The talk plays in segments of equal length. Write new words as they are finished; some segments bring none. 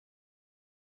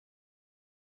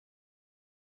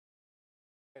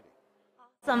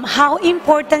How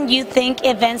important you think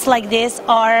events like this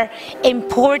are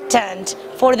important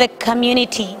for the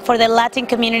community, for the Latin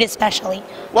community especially?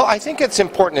 Well, I think it's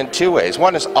important in two ways.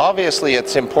 One is obviously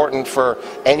it's important for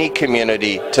any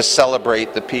community to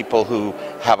celebrate the people who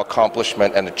have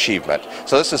accomplishment and achievement.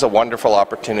 So this is a wonderful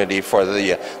opportunity for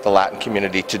the Latin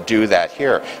community to do that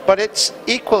here. But it's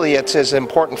as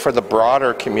important for the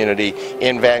broader community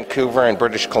in Vancouver and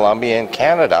British Columbia and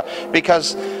Canada,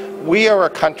 because we are a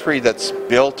country that's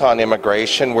built on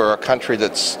immigration. We're a country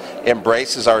that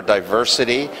embraces our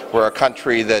diversity. We're a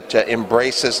country that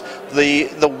embraces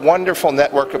the wonderful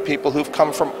network of people who've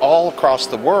come from all across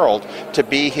the world to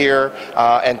be here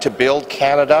and to build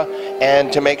Canada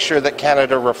and to make sure that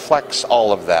Canada reflects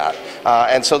all of that.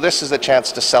 And so this is a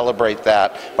chance to celebrate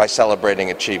that by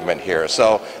celebrating achievement here.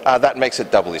 So that makes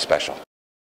it doubly special.